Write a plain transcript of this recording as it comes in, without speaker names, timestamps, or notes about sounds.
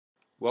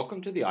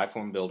Welcome to the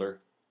iFormBuilder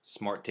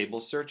Smart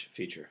Table Search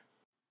feature.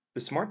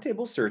 The Smart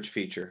Table Search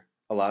feature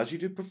allows you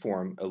to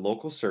perform a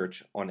local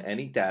search on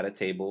any data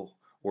table,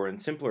 or in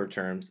simpler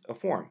terms, a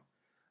form.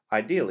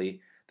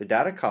 Ideally, the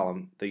data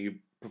column that you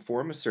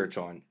perform a search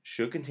on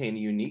should contain a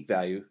unique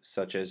value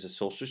such as a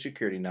social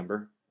security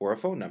number or a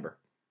phone number.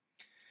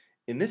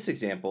 In this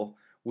example,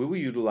 we will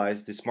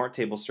utilize the Smart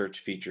Table Search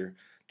feature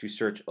to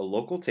search a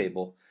local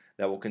table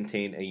that will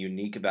contain a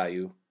unique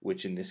value,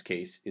 which in this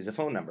case is a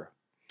phone number.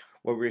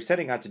 What we're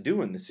setting out to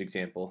do in this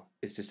example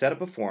is to set up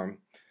a form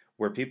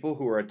where people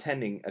who are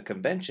attending a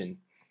convention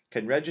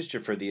can register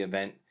for the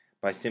event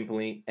by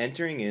simply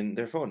entering in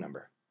their phone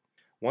number.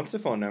 Once the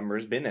phone number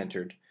has been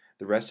entered,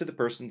 the rest of the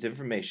person's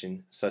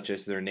information, such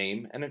as their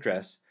name and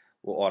address,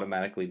 will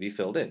automatically be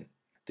filled in.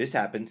 This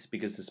happens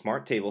because the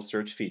Smart Table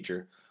Search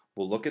feature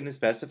will look in the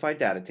specified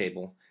data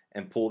table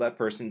and pull that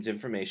person's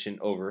information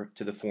over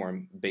to the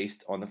form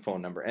based on the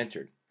phone number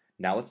entered.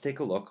 Now let's take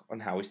a look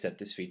on how we set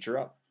this feature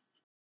up.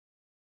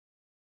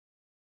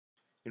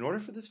 In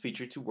order for this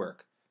feature to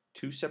work,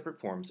 two separate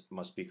forms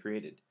must be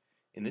created.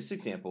 In this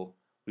example,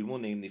 we will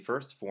name the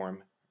first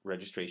form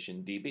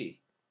Registration DB.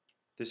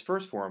 This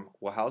first form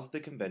will house the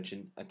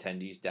convention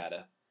attendees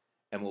data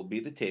and will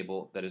be the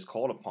table that is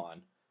called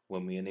upon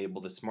when we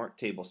enable the Smart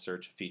Table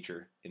Search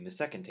feature in the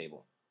second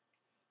table.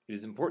 It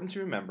is important to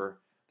remember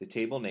the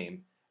table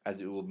name,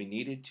 as it will be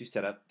needed to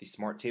set up the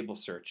Smart Table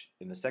Search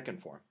in the second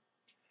form.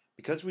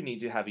 Because we need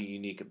to have a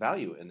unique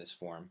value in this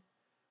form,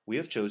 we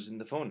have chosen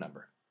the phone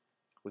number.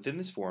 Within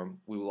this form,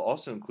 we will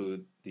also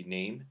include the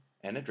name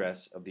and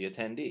address of the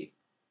attendee.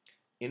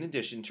 In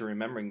addition to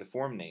remembering the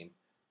form name,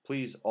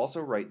 please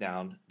also write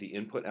down the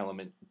input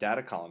element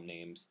data column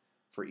names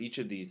for each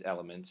of these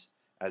elements,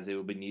 as they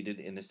will be needed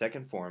in the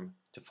second form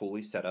to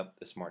fully set up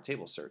the Smart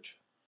Table Search.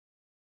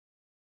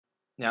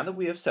 Now that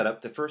we have set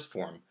up the first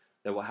form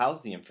that will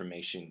house the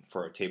information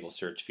for our table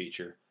search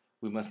feature,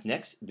 we must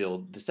next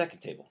build the second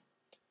table.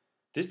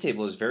 This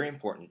table is very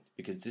important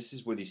because this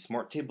is where the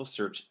Smart Table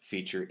Search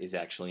feature is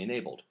actually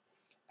enabled.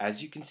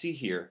 As you can see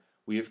here,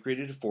 we have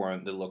created a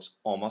form that looks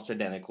almost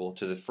identical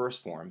to the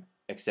first form,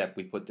 except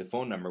we put the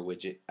phone number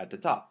widget at the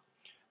top.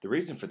 The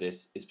reason for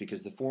this is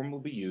because the form will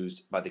be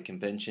used by the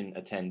convention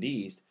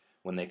attendees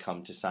when they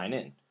come to sign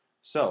in.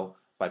 So,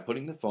 by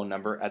putting the phone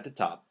number at the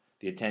top,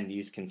 the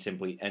attendees can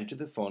simply enter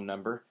the phone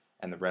number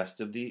and the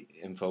rest of the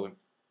info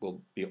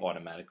will be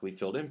automatically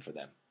filled in for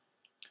them.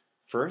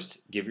 First,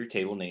 give your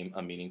table name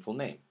a meaningful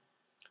name.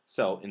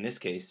 So, in this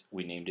case,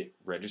 we named it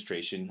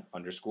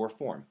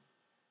registration_form.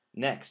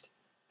 Next,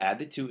 add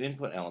the two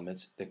input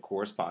elements that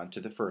correspond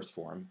to the first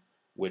form,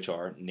 which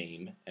are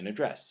name and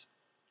address.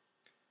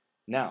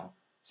 Now,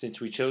 since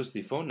we chose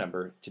the phone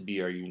number to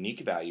be our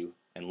unique value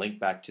and link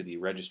back to the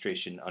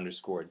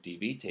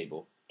registration_DB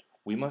table,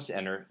 we must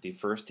enter the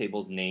first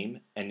table's name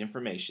and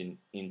information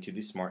into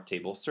the Smart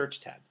Table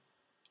Search tab.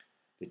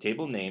 The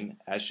table name,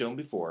 as shown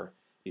before,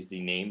 is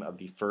the name of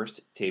the first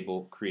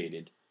table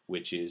created,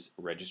 which is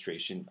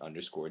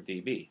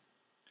registration_DB.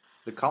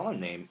 The column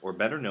name, or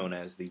better known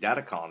as the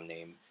data column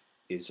name,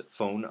 is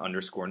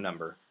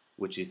phone_number,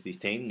 which is the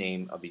same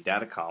name of the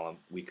data column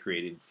we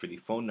created for the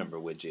phone number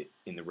widget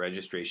in the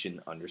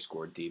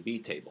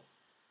registration_DB table.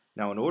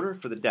 Now, in order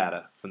for the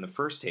data from the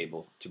first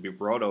table to be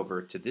brought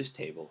over to this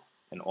table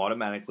and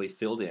automatically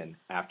filled in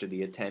after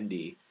the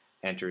attendee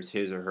enters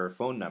his or her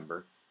phone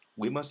number,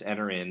 we must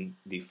enter in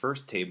the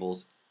first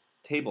table's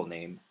table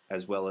name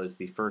as well as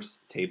the first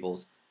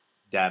table's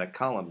data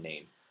column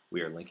name we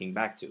are linking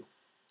back to.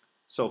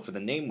 So for the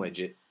name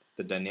widget,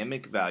 the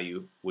dynamic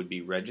value would be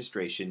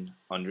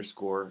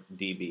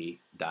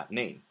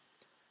registration_DB.name.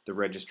 The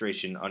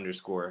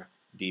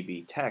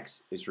registration_DB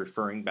text is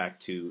referring back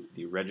to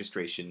the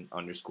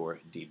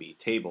registration_DB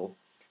table,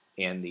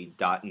 and the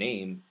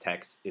 .name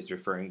text is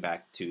referring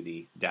back to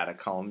the data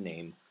column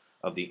name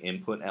of the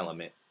input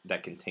element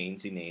that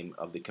contains the name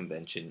of the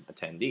convention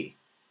attendee.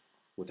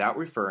 Without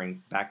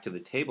referring back to the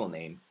table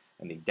name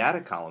and the data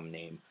column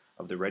name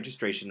of the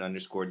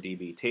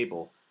registration_DB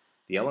table,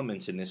 the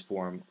elements in this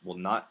form will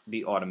not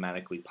be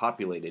automatically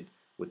populated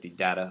with the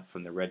data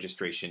from the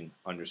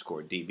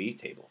registration_DB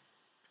table.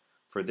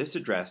 For this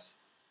address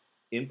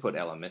input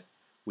element,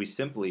 we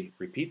simply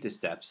repeat the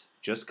steps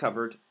just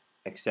covered,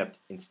 except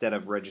instead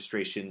of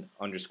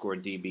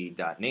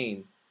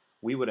registration_DB.name,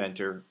 we would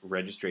enter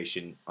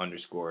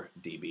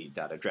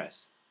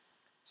registration_DB.address.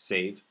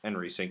 Save and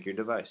resync your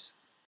device.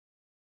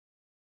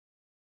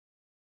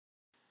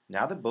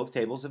 Now that both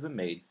tables have been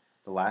made,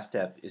 the last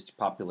step is to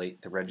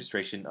populate the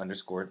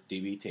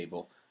registration_DB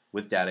table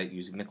with data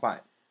using the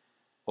client.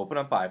 Open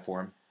up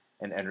iForm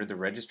and enter the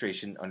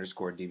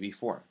registration_DB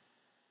form.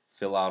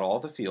 Fill out all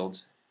the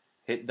fields,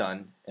 hit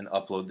done, and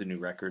upload the new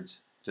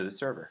records to the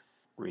server.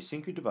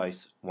 Resync your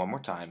device one more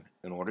time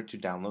in order to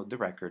download the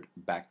record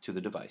back to the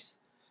device.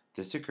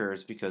 This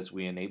occurs because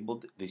we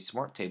enabled the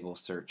Smart Table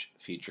Search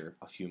feature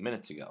a few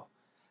minutes ago.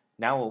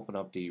 Now open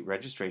up the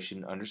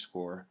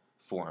registration_form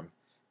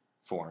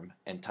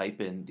and type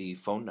in the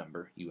phone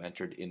number you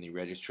entered in the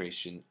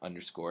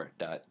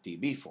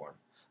registration_DB form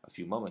a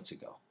few moments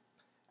ago.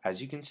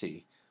 As you can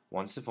see,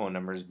 once the phone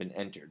number has been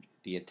entered,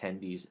 the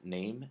attendee's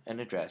name and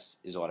address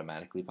is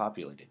automatically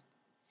populated.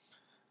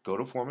 Go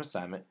to Form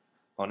Assignment,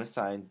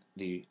 unassign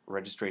the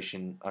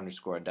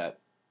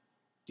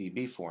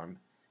registration_.db form,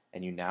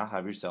 and you now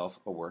have yourself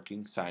a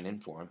working sign-in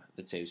form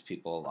that saves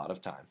people a lot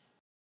of time.